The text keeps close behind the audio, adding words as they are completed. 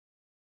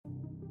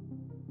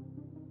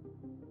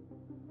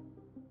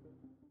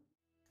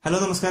Hello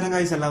നമസ്കാരം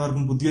guys,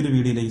 എല്ലാവർക്കും പുതിയൊരു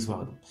വീഡിയോയിലേക്ക്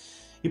സ്വാഗതം.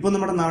 ഇപ്പോൾ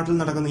നമ്മുടെ നാട്ടിൽ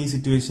നടക്കുന്ന ഈ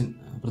സിറ്റുവേഷൻ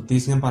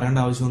പ്രത്യേകിച്ച് ഞാൻ പറയേണ്ട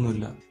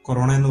ആവശ്യമൊന്നുമില്ല.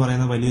 കൊറോണ എന്ന്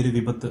പറയുന്ന വലിയൊരു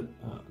വിപത്ത്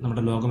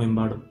നമ്മുടെ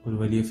ലോകമെമ്പാടും ഒരു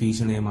വലിയ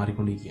ഭീഷണിയായി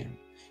മാറിക്കൊണ്ടിരിക്കുകയാണ്.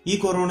 ഈ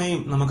കൊറോണയും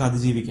നമുക്ക്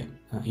അതിജീവിക്കാം.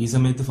 ഈ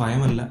സമയത്ത്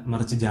ഭയമല്ല,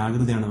 മറിച്ച്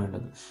ജാഗ്രതയാണ്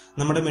വേണ്ടത്.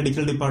 നമ്മുടെ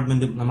മെഡിക്കൽ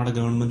ഡിപ്പാർട്ട്മെന്റും നമ്മുടെ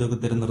ഗവൺമെന്റും ഒക്കെ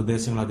തരുന്ന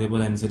നിർദ്ദേശങ്ങൾ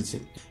അതേപോലെ അനുസരിച്ച്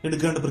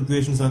എടുക്കേണ്ട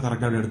പ്രിക്കോഷൻസ് ഒക്കെ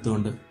കറക്റ്റായിട്ട്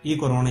എടുത്തുകൊണ്ട് ഈ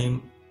കൊറോണയും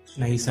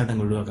നൈസായിട്ട്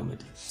അങ്ങ് ഒഴിവാക്കാൻ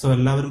പറ്റും. സോ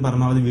എല്ലാവരും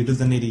പരമാവധി വീട്ടിൽ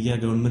തന്നെ ഇരിക്കുക,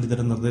 ഗവൺമെന്റ്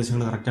തരുന്ന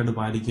നിർദ്ദേശങ്ങൾ കറക്റ്റായിട്ട്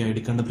പാലിക്കുക,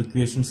 എടുക്കേണ്ട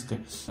പ്രിക്കോഷൻസ് ഒക്കെ.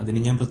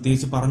 അതിന് ഞാൻ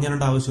പ്രത്യേകിച്ച് പറഞ്ഞു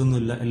തരേണ്ട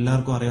ആവശ്യമൊന്നുമില്ല,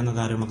 എല്ലാവർക്കും അറിയാവുന്ന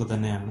കാര്യങ്ങളൊക്കെ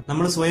തന്നെയാണ്.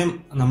 നമ്മൾ സ്വയം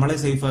നമ്മളെ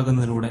സേഫ്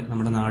ആക്കുന്നതിലൂടെ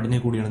നമ്മുടെ നാടിനെ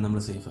കൂടിയാണ്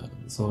നമ്മൾ സേഫ്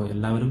ആക്കുന്നത്. സോ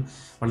എല്ലാവരും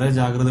വളരെ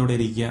ജാഗ്രതയോടെ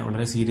ഇരിക്കുക,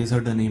 വളരെ സീരിയസ്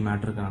ആയിട്ട് തന്നെ ഈ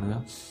മാറ്റർ കാണുക.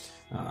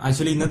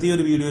 ആക്ച്വലി ഇന്നത്തെ ഈ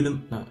ഒരു വീഡിയോയിലും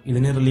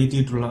ഇതിനെ റിലേറ്റ്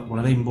ചെയ്തിട്ടുള്ള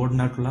വളരെ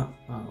ഇമ്പോർട്ടന്റ് ആയിട്ടുള്ള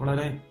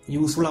വളരെ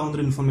യൂസ്ഫുൾ ആവുന്ന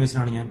ഒരു ഇൻഫർമേഷൻ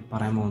ആണ് ഞാൻ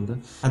പറയാൻ പോകുന്നത്.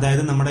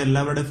 അതായത് നമ്മുടെ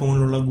എല്ലാവരുടെ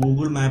ഫോണിലുള്ള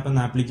ഗൂഗിൾ മാപ്പ്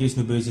എന്ന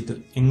ആപ്ലിക്കേഷൻ ഉപയോഗിച്ചിട്ട്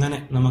എങ്ങനെ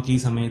നമുക്ക് ഈ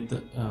സമയത്ത്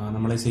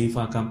നമ്മളെ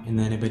സേഫ് ആക്കാം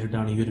എന്നതിനെ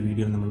പറ്റിയിട്ടാണ് ഈ ഒരു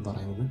വീഡിയോയിൽ നമ്മൾ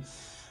പറയുന്നത്.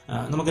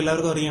 നമുക്ക്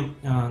എല്ലാവർക്കും അറിയാം,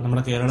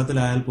 നമ്മുടെ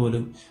കേരളത്തിലായാൽ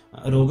പോലും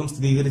രോഗം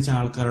സ്ഥിരീകരിച്ച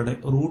ആൾക്കാരുടെ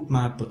റൂട്ട്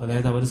മാപ്പ്,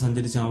 അതായത് അവർ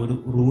സഞ്ചരിച്ച ആ ഒരു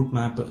റൂട്ട്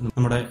മാപ്പ്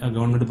നമ്മുടെ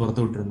ഗവൺമെന്റ്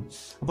പുറത്തുവിട്ടിരുന്നു.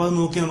 അപ്പോൾ അത്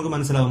നോക്കി നമുക്ക്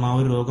മനസ്സിലാവും ആ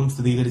ഒരു രോഗം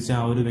സ്ഥിരീകരിച്ച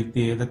ആ ഒരു വ്യക്തി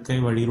ഏതൊക്കെ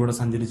വഴിയിലൂടെ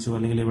സഞ്ചരിച്ചു,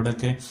 അല്ലെങ്കിൽ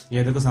എവിടെയൊക്കെ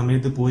ഏതൊക്കെ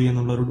സമയത്ത് പോയി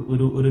എന്നുള്ള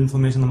ഒരു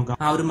ഇൻഫർമേഷൻ നമുക്ക്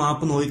ആ ഒരു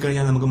മാപ്പ്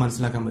നോക്കിക്കഴിഞ്ഞാൽ നമുക്ക്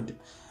മനസ്സിലാക്കാൻ പറ്റും.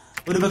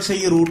 ഒരുപക്ഷെ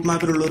ഈ റൂട്ട്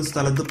മാപ്പിലുള്ള ഒരു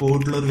സ്ഥലത്ത്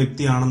പോയിട്ടുള്ള ഒരു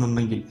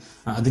വ്യക്തിയാണെന്നുണ്ടെങ്കിൽ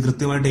അത്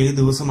കൃത്യമായിട്ട് ഏത്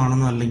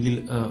ദിവസമാണെന്നോ അല്ലെങ്കിൽ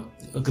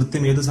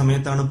കൃത്യം ഏത്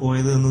സമയത്താണ്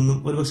പോയത് എന്നൊന്നും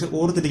ഒരുപക്ഷെ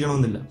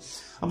ഓർത്തിരിക്കണമെന്നില്ല.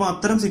 അപ്പോൾ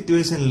അത്തരം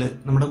സിറ്റുവേഷനിൽ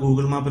നമ്മുടെ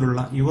ഗൂഗിൾ മാപ്പിലുള്ള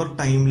യുവർ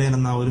ടൈം ലൈൻ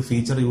എന്ന ഒരു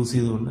ഫീച്ചർ യൂസ്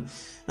ചെയ്തുകൊണ്ട്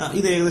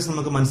ഇത് ഏകദേശം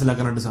നമുക്ക്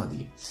മനസ്സിലാക്കാനായിട്ട്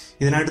സാധിക്കും.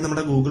 ഇതിനായിട്ട്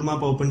നമ്മുടെ ഗൂഗിൾ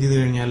മാപ്പ് ഓപ്പൺ ചെയ്ത്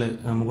കഴിഞ്ഞാൽ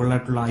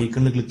മുകളിലായിട്ടുള്ള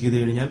ഐക്കണിൽ ക്ലിക്ക് ചെയ്ത്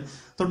കഴിഞ്ഞാൽ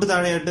തൊട്ട്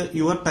താഴെയായിട്ട്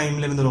യുവർ ടൈം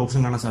ലൈൻ എന്നൊരു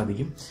ഓപ്ഷൻ കാണാൻ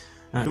സാധിക്കും.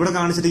 ഇവിടെ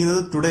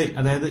കാണിച്ചിരിക്കുന്നത് ടുഡേ,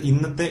 അതായത്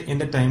ഇന്നത്തെ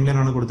എന്റെ ടൈം ലൈൻ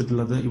ആണ്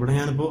കൊടുത്തിട്ടുള്ളത്. ഇവിടെ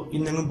ഞാനിപ്പോ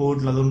ഇന്നെങ്ങും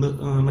പോയിട്ടില്ല, അതുകൊണ്ട്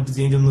മറ്റു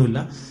ചേഞ്ച് ഒന്നുമില്ല.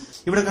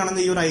 ഇവിടെ കാണുന്ന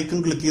ഈ ഒരു ഐക്കൺ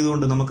ക്ലിക്ക്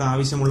ചെയ്തുകൊണ്ട് നമുക്ക്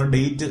ആവശ്യമുള്ള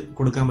ഡേറ്റ്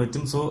കൊടുക്കാൻ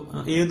പറ്റും. സോ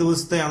ഏത്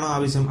ദിവസത്തെയാണോ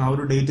ആവശ്യം ആ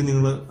ഒരു ഡേറ്റ്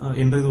നിങ്ങൾ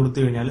എൻ്റർ ചെയ്ത് കൊടുത്തു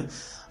കഴിഞ്ഞാൽ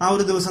ആ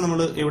ഒരു ദിവസം നമ്മൾ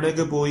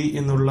എവിടെയൊക്കെ പോയി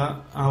എന്നുള്ള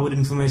ആ ഒരു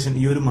ഇൻഫർമേഷൻ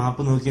ഈ ഒരു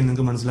മാപ്പ് നോക്കി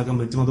നിങ്ങൾക്ക് മനസ്സിലാക്കാൻ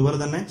പറ്റും. അതുപോലെ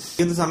തന്നെ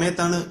ഏത്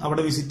സമയത്താണ്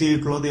അവിടെ വിസിറ്റ്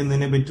ചെയ്തിട്ടുള്ളത്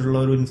എന്നതിനെ പറ്റിയുള്ള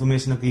ഒരു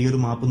ഇൻഫർമേഷൻ ഒക്കെ ഈ ഒരു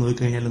മാപ്പ്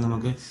നോക്കിക്കഴിഞ്ഞാൽ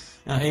നമുക്ക്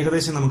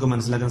ഏകദേശം നമുക്ക്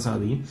മനസ്സിലാക്കാൻ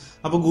സാധിക്കും.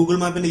 അപ്പോൾ ഗൂഗിൾ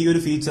മാപ്പിന്റെ ഈ ഒരു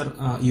ഫീച്ചർ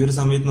ഈ ഒരു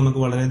സമയത്ത് നമുക്ക്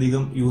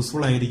വളരെയധികം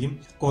യൂസ്ഫുൾ ആയിരിക്കും.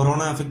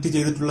 കൊറോണ അഫക്ട്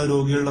ചെയ്തിട്ടുള്ള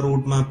രോഗികളുടെ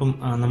റൂട്ട് മാപ്പും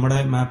നമ്മുടെ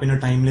മാപ്പിന്റെ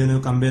ടൈം ലൈനും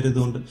കമ്പയർ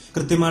ചെയ്തുകൊണ്ട്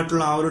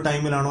കൃത്യമായിട്ടുള്ള ആ ഒരു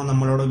ടൈമിലാണോ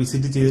നമ്മളവിടെ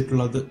വിസിറ്റ്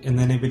ചെയ്തിട്ടുള്ളത്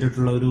എന്നതിനെ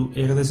പറ്റിയിട്ടുള്ള ഒരു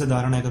ഏകദേശ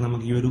ധാരണയൊക്കെ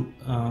നമുക്ക് ഈ ഒരു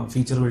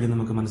ഫീച്ചർ വഴി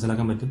നമുക്ക്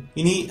മനസ്സിലാക്കാൻ പറ്റും.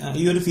 ഇനി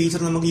ഈ ഒരു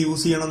ഫീച്ചർ നമുക്ക്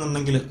യൂസ്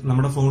ചെയ്യണമെന്നുണ്ടെങ്കിൽ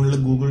നമ്മുടെ ഫോണിൽ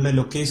ഗൂഗിളിന്റെ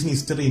ലൊക്കേഷൻ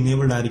ഹിസ്റ്ററി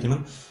ഇനേബിൾഡ്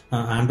ആയിരിക്കണം.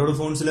 ആൻഡ്രോയിഡ്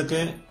ഫോൺസിലൊക്കെ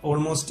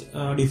ഓൾമോസ്റ്റ്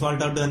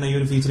ഡിഫോൾട്ട് ആയിട്ട് തന്നെ ഈ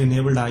ഒരു ഫീച്ചർ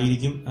ഇനേബിൾഡ്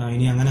ആയിരിക്കും.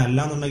 ഇനി അങ്ങനെ അല്ല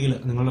എന്നുണ്ടെങ്കിൽ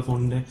നിങ്ങളുടെ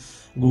ഫോണിന്റെ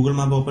ഗൂഗിൾ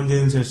മാപ്പ് ഓപ്പൺ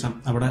ചെയ്തതിനു ശേഷം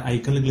അവിടെ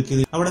ഐക്കണിൽ ക്ലിക്ക്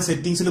ചെയ്ത് അവിടെ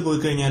സെറ്റിംഗ്സിൽ പോയി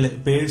കഴിഞ്ഞാൽ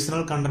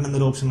പേഴ്സണൽ കണ്ടന്റ്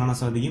എന്നൊരു ഓപ്ഷൻ കാണാൻ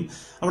സാധിക്കും.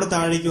 അവിടെ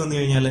താഴേക്ക് വന്നു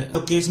കഴിഞ്ഞാൽ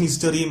ലൊക്കേഷൻ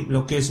ഹിസ്റ്ററിയും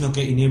ലൊക്കേഷനും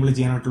ഒക്കെ ഇനേബിൾ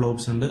ചെയ്യാനായിട്ടുള്ള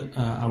ഓപ്ഷൻ ഉണ്ട്.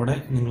 അവിടെ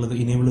നിങ്ങളിത്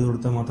ഇനേബിൾ ചെയ്ത്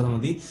കൊടുത്താൽ മാത്രം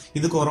മതി.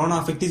 ഇത് കൊറോണ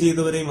അഫക്ട്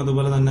ചെയ്തവരെയും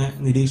അതുപോലെ തന്നെ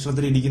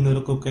നിരീക്ഷണത്തിൽ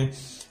ഇരിക്കുന്നവർക്കൊക്കെ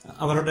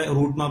അവരുടെ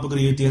റൂട്ട് മാപ്പ്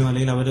ക്രിയേറ്റ് ചെയ്യാനും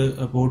അല്ലെങ്കിൽ അവർ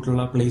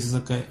പോയിട്ടുള്ള പ്ലേസസ്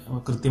ഒക്കെ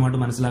കൃത്യമായിട്ട്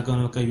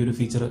മനസ്സിലാക്കാനും ഒക്കെ ഈ ഒരു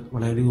ഫീച്ചർ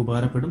വളരെയധികം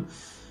ഉപകാരപ്പെടും.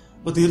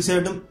 അപ്പോൾ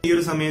തീർച്ചയായിട്ടും ഈ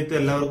ഒരു സമയത്ത്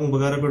എല്ലാവർക്കും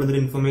ഉപകാരപ്പെടുന്ന ഒരു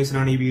ഇൻഫർമേഷൻ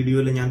ആണ് ഈ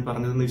വീഡിയോയിൽ ഞാൻ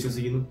പറഞ്ഞതെന്ന്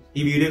വിശ്വസിക്കുന്നു.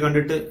 ഈ വീഡിയോ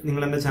കണ്ടിട്ട്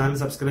നിങ്ങൾ എന്റെ ചാനൽ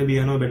സബ്സ്ക്രൈബ്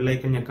ചെയ്യാനോ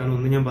ബെല്ലൈക്കൺ ഞെക്കാനോ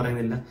ഒന്നും ഞാൻ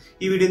പറയുന്നില്ല.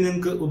 ഈ വീഡിയോ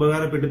നിങ്ങൾക്ക്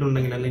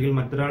ഉപകാരപ്പെട്ടിട്ടുണ്ടെങ്കിൽ അല്ലെങ്കിൽ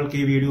മറ്റൊരാൾക്ക്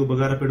ഈ വീഡിയോ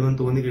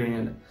ഉപകാരപ്പെടുമെന്ന് തോന്നി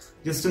കഴിഞ്ഞാൽ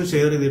ജസ്റ്റ് ഒന്ന്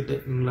ഷെയർ ചെയ്തിട്ട്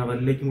നിങ്ങൾ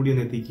അവരിലേക്കും കൂടി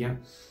ഒന്ന് എത്തിക്കുക.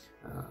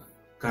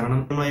 കാരണം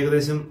നമ്മൾ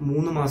ഏകദേശം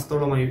 3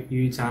 മാസത്തോളമായി ഈ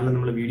ചാനൽ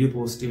നമ്മൾ വീഡിയോ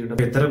പോസ്റ്റ്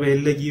ചെയ്തിട്ട് എത്ര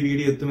പേരിലേക്ക് ഈ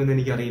വീഡിയോ എത്തുമെന്ന്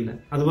എനിക്കറിയില്ല.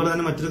 അതുപോലെ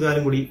തന്നെ മറ്റൊരു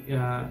കാര്യം കൂടി,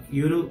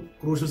 ഈ ഒരു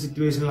ക്രൂഷ്യൽ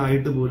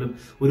സിറ്റുവേഷനിലായിട്ട് പോലും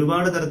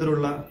ഒരുപാട്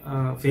തരത്തിലുള്ള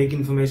ഫേക്ക്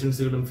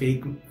ഇൻഫർമേഷൻസുകളും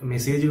ഫേക്ക്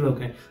മെസ്സേജുകളും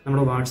ഒക്കെ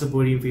നമ്മുടെ വാട്സപ്പ്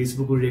വഴിയും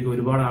ഫേസ്ബുക്ക് വഴിയൊക്കെ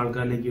ഒരുപാട്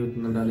ആൾക്കാരിലേക്ക്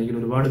എത്തുന്നുണ്ട്, അല്ലെങ്കിൽ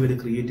ഒരുപാട് പേര്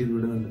ക്രിയേറ്റ് ചെയ്ത്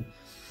വിടുന്നുണ്ട്.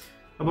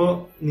 അപ്പോൾ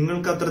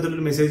നിങ്ങൾക്ക്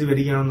അത്തരത്തിലൊരു മെസ്സേജ്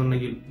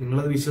വരികയാണെന്നുണ്ടെങ്കിൽ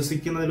നിങ്ങളത്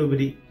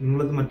വിശ്വസിക്കുന്നതിലുപരി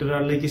നിങ്ങളത്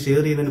മറ്റൊരാളിലേക്ക്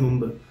ഷെയർ ചെയ്യുന്നതിന്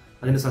മുമ്പ്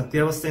അതിന്റെ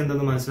സത്യാവസ്ഥ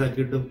എന്തെന്ന്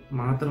മനസ്സിലാക്കിയിട്ട്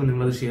മാത്രം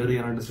നിങ്ങളത് ഷെയർ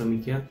ചെയ്യാനായിട്ട്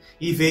ശ്രമിക്കുക.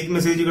 ഈ ഫേക്ക്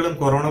മെസ്സേജുകളും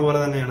കൊറോണ പോലെ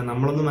തന്നെയാണ്.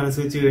 നമ്മളൊന്ന് മനസ്സ്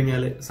വെച്ച്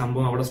കഴിഞ്ഞാൽ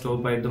സംഭവം അവിടെ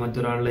സ്റ്റോപ്പ് ആയിട്ട്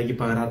മറ്റൊരാളിലേക്ക്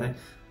പകരാതെ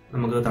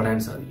നമുക്ക് തടയാൻ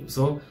സാധിക്കും.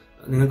 സോ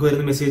നിങ്ങൾക്ക്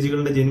വരുന്ന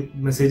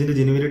മെസ്സേജിന്റെ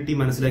ജെനുവിനിറ്റി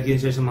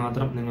മനസ്സിലാക്കിയതിനു ശേഷം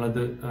മാത്രം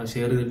നിങ്ങളത്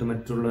ഷെയർ ചെയ്തിട്ട്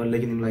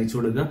മറ്റുള്ളവരിലേക്ക് നിങ്ങൾ അയച്ചു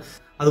കൊടുക്കുക.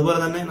 അതുപോലെ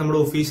തന്നെ നമ്മുടെ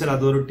ഒഫീഷ്യൽ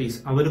അതോറിറ്റീസ്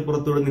അവർ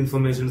പുറത്തുവിടുന്ന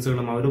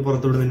ഇൻഫർമേഷൻസുകളും അവർ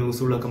പുറത്തുവിടുന്ന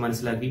ന്യൂസുകളും ഒക്കെ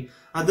മനസ്സിലാക്കി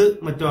അത്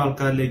മറ്റു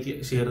ആൾക്കാരിലേക്ക്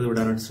ഷെയർ ചെയ്ത്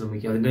വിടാനായിട്ട്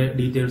ശ്രമിക്കുക. അതിന്റെ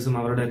ഡീറ്റെയിൽസും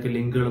അവരുടെയൊക്കെ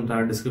ലിങ്കുകളും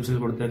താഴെ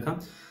ഡിസ്ക്രിപ്ഷനിൽ കൊടുത്തേക്കാം.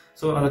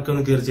 സോ അതൊക്കെ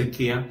ഒന്ന് കയറി ചെക്ക്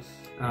ചെയ്യാം.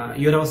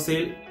 ഈ ഒരു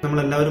അവസ്ഥയിൽ നമ്മൾ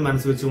എല്ലാവരും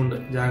മനസ്സ് വെച്ചുകൊണ്ട്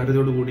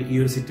ജാഗ്രതയോടുകൂടി ഈ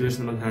ഒരു സിറ്റുവേഷൻ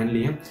നമുക്ക് ഹാൻഡിൽ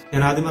ചെയ്യാം.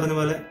 ഞാൻ ആദ്യം പറഞ്ഞ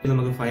പോലെ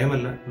നമുക്ക്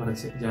ഭയമല്ല,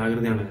 മറിച്ച്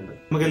ജാഗ്രതയാണ് വേണ്ടത്.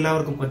 നമുക്ക്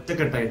എല്ലാവർക്കും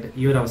ഒറ്റക്കെട്ടായിട്ട്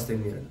ഈ ഒരു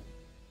അവസ്ഥയിൽ നേരിടാം.